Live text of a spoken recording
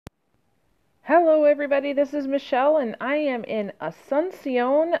Hello, everybody. This is Michelle, and I am in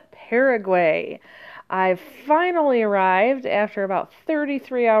Asuncion, Paraguay. I've finally arrived after about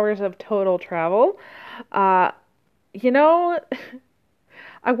 33 hours of total travel. Uh, you know,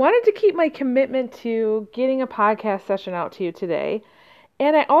 I wanted to keep my commitment to getting a podcast session out to you today,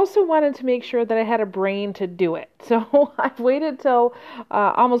 and I also wanted to make sure that I had a brain to do it. So I've waited till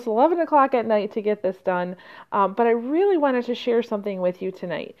almost 11 o'clock at night to get this done. But I really wanted to share something with you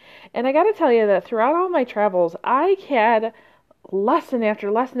tonight. And I got to tell you that throughout all my travels, I had lesson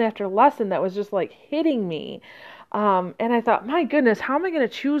after lesson after lesson that was just like hitting me. And I thought, my goodness, how am I going to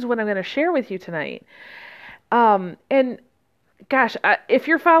choose what I'm going to share with you tonight? And gosh, if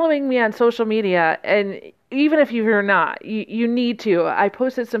you're following me on social media, and even if you're not, you need to. I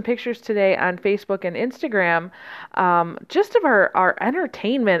posted some pictures today on Facebook and Instagram, just of our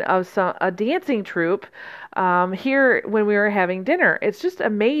entertainment of a dancing troupe here when we were having dinner. It's just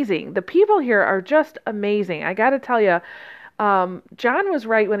amazing. The people here are just amazing. I got to tell you, John was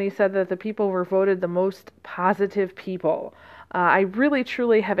right when he said that the people were voted the most positive people. I really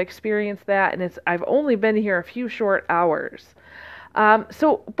truly have experienced that, and I've only been here a few short hours.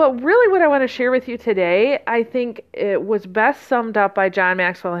 But really what I want to share with you today, I think it was best summed up by John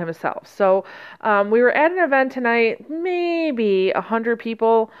Maxwell himself. So, we were at an event tonight, maybe 100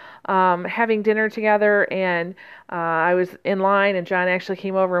 people, having dinner together, and, I was in line, and John actually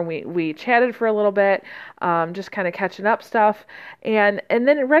came over, and we chatted for a little bit, just kind of catching up stuff. And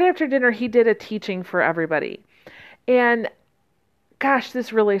then right after dinner, he did a teaching for everybody. And gosh,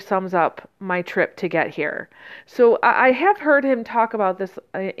 this really sums up my trip to get here. So I have heard him talk about this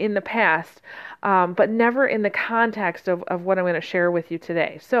in the past, but never in the context of what I'm going to share with you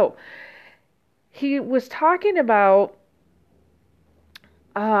today. So he was talking about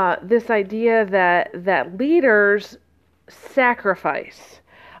this idea that leaders sacrifice.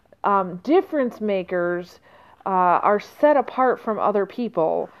 Difference makers are set apart from other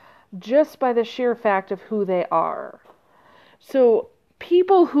people just by the sheer fact of who they are. So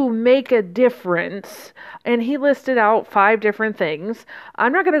people who make a difference, and he listed out 5 different things.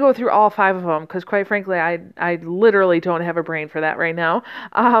 I'm not going to go through all 5 of them because, quite frankly, I literally don't have a brain for that right now.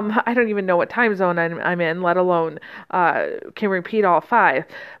 I don't even know what time zone I'm in, let alone can repeat all 5.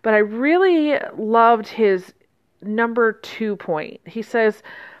 But I really loved his number 2 point. He says,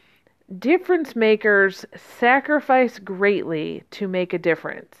 difference makers sacrifice greatly to make a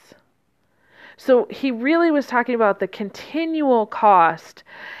difference. So he really was talking about the continual cost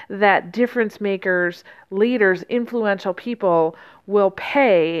that difference makers, leaders, influential people will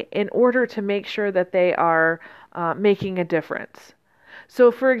pay in order to make sure that they are making a difference.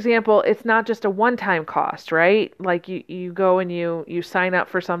 So, for example, it's not just a one-time cost, right? Like you go and you sign up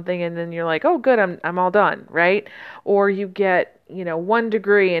for something and then you're like, oh, good, I'm all done, right? Or you get 1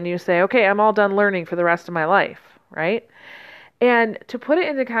 degree and you say, okay, I'm all done learning for the rest of my life, right? And to put it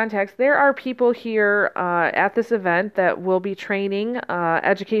into context, there are people here at this event that will be training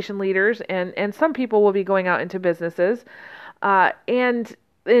education leaders, and some people will be going out into businesses. And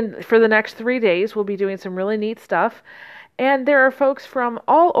for the next 3 days, we'll be doing some really neat stuff. And there are folks from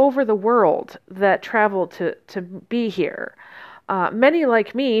all over the world that travel to be here. Many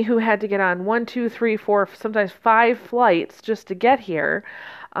like me who had to get on 1, 2, 3, 4, sometimes 5 flights just to get here,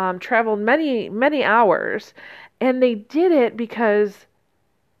 traveled many, many hours. And they did it because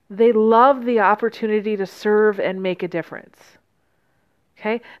they love the opportunity to serve and make a difference.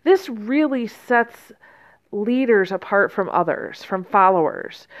 Okay? This really sets leaders apart from others, from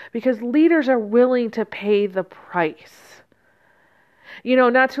followers, because leaders are willing to pay the price.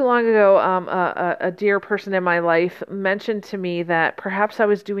 Not too long ago, a dear person in my life mentioned to me that perhaps I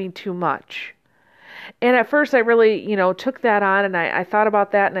was doing too much. And at first I really, took that on, and I thought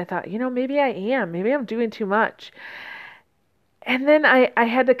about that, and I thought, maybe I am. Maybe I'm doing too much. And then I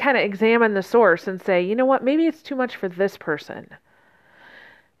had to kind of examine the source and say, you know what, maybe it's too much for this person.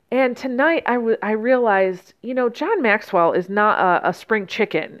 And tonight I realized, John Maxwell is not a spring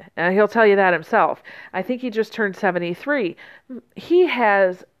chicken. He'll tell you that himself. I think he just turned 73. He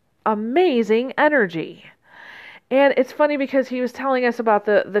has amazing energy. And it's funny because he was telling us about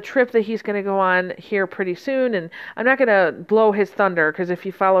the trip that he's going to go on here pretty soon. And I'm not going to blow his thunder because if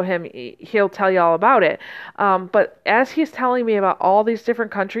you follow him, he'll tell you all about it. But as he's telling me about all these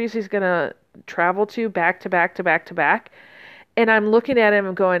different countries he's going to travel to back to back to back to back, and I'm looking at him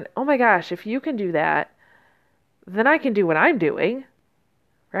and going, oh my gosh, if you can do that, then I can do what I'm doing,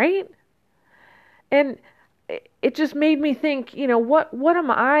 right? And it just made me think,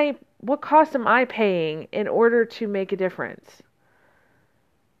 what cost am I paying in order to make a difference?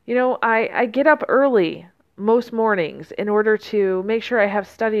 I get up early most mornings in order to make sure I have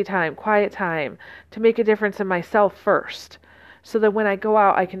study time, quiet time, to make a difference in myself first, so that when I go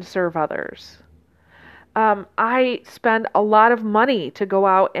out, I can serve others. I spend a lot of money to go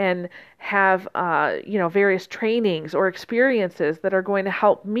out and have, various trainings or experiences that are going to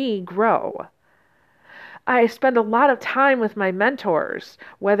help me grow. I spend a lot of time with my mentors,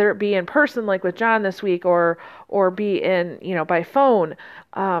 whether it be in person, like with John this week, or be in, by phone.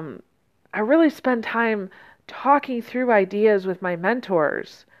 I really spend time talking through ideas with my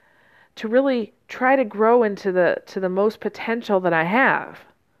mentors to really try to grow into the most potential that I have,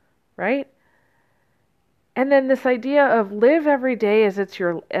 right? And then this idea of live every day as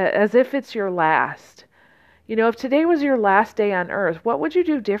if it's your last. If today was your last day on earth, what would you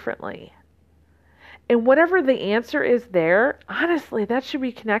do differently? And whatever the answer is there, honestly, that should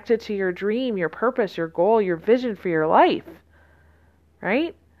be connected to your dream, your purpose, your goal, your vision for your life,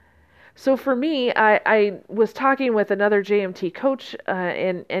 right? So for me, I was talking with another JMT coach,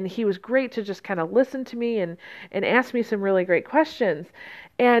 and he was great to just kind of listen to me and ask me some really great questions.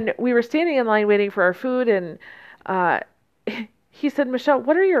 And we were standing in line waiting for our food, and he said, Michelle,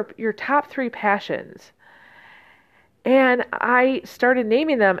 what are your top 3 passions? And I started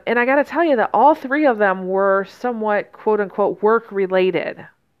naming them, and I got to tell you that all 3 of them were somewhat, quote unquote, work related.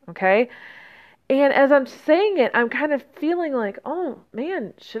 Okay. And as I'm saying it, I'm kind of feeling like, oh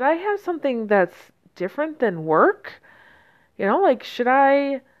man, should I have something that's different than work? Like, should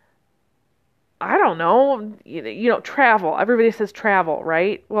I don't know, travel. Everybody says travel,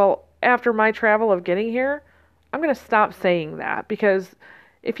 right? Well, after my travel of getting here, I'm going to stop saying that, because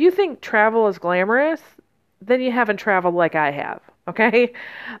if you think travel is glamorous, then you haven't traveled like I have, okay?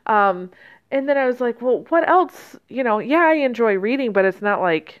 And then I was like, well, what else? Yeah, I enjoy reading, but it's not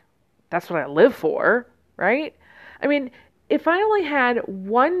like that's what I live for, right? I mean, if I only had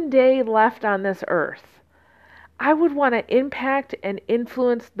one day left on this earth, I would want to impact and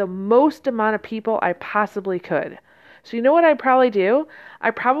influence the most amount of people I possibly could. So you know what I'd probably do?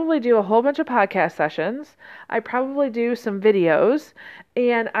 I'd probably do a whole bunch of podcast sessions. I'd probably do some videos,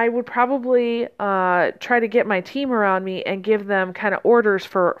 and I would probably try to get my team around me and give them kind of orders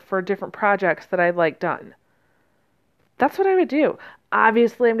for different projects that I'd like done. That's what I would do.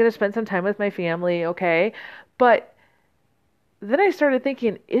 Obviously, I'm going to spend some time with my family, okay? But then I started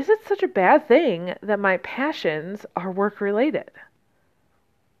thinking, is it such a bad thing that my passions are work related?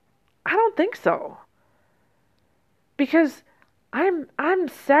 I don't think so. Because I'm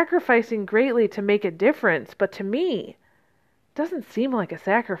sacrificing greatly to make a difference, but to me, it doesn't seem like a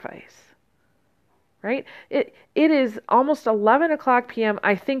sacrifice. Right? It is almost 11 o'clock p.m.,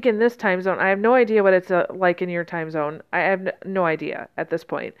 I think, in this time zone. I have no idea what it's like in your time zone. I have no idea at this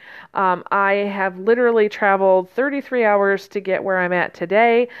point. I have literally traveled 33 hours to get where I'm at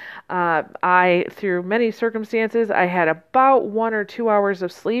today. Through many circumstances, I had about 1 or 2 hours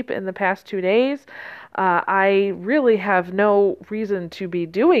of sleep in the past 2 days. I really have no reason to be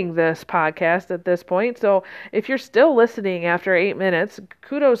doing this podcast at this point. So if you're still listening after 8 minutes,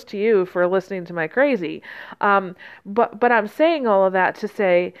 kudos to you for listening to my crazy. But I'm saying all of that to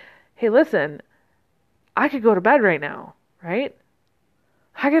say, hey, listen, I could go to bed right now, right?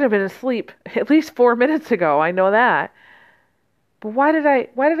 I could have been asleep at least 4 minutes ago. I know that. But why did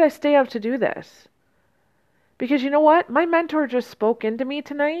I stay up to do this? Because you know what? My mentor just spoke into me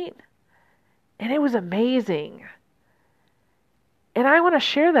tonight. And it was amazing. And I want to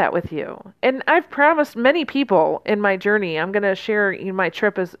share that with you. And I've promised many people in my journey, I'm going to share my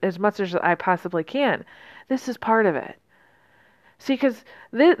trip as much as I possibly can. This is part of it. See, because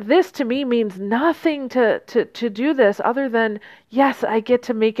this to me means nothing to do this other than, yes, I get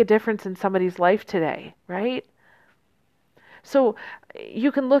to make a difference in somebody's life today, right? So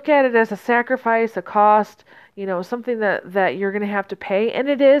you can look at it as a sacrifice, a cost, something that you're going to have to pay. And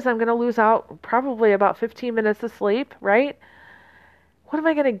it is. I'm going to lose out probably about 15 minutes of sleep, right? What am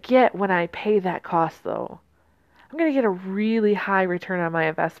I going to get when I pay that cost, though? I'm going to get a really high return on my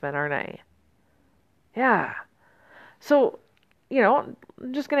investment, aren't I? Yeah. So, I'm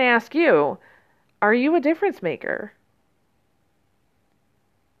just going to ask you, are you a difference maker?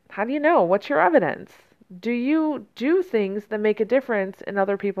 How do you know? What's your evidence? Do you do things that make a difference in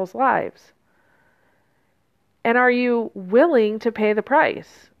other people's lives? And are you willing to pay the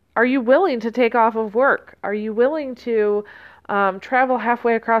price? Are you willing to take off of work? Are you willing to travel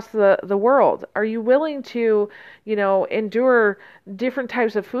halfway across the world? Are you willing to, endure different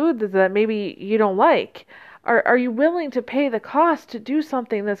types of food that maybe you don't like? Are you willing to pay the cost to do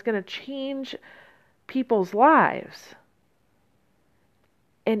something that's going to change people's lives?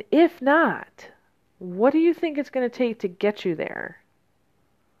 And if not, what do you think it's going to take to get you there?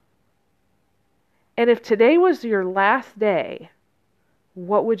 And if today was your last day,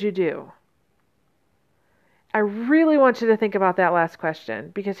 what would you do? I really want you to think about that last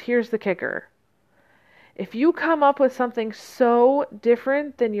question, because here's the kicker. If you come up with something so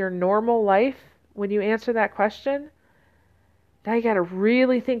different than your normal life when you answer that question, now you got to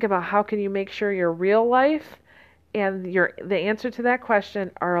really think about how can you make sure your real life and the answer to that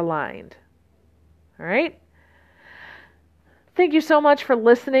question are aligned. All right? Thank you so much for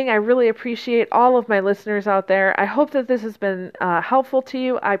listening. I really appreciate all of my listeners out there. I hope that this has been helpful to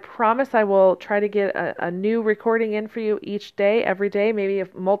you. I promise I will try to get a new recording in for you each day, every day, maybe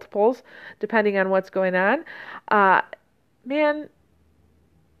if multiples, depending on what's going on. Man,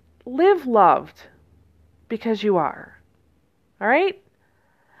 live loved because you are. All right?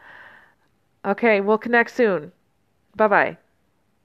 Okay, we'll connect soon. Bye-bye.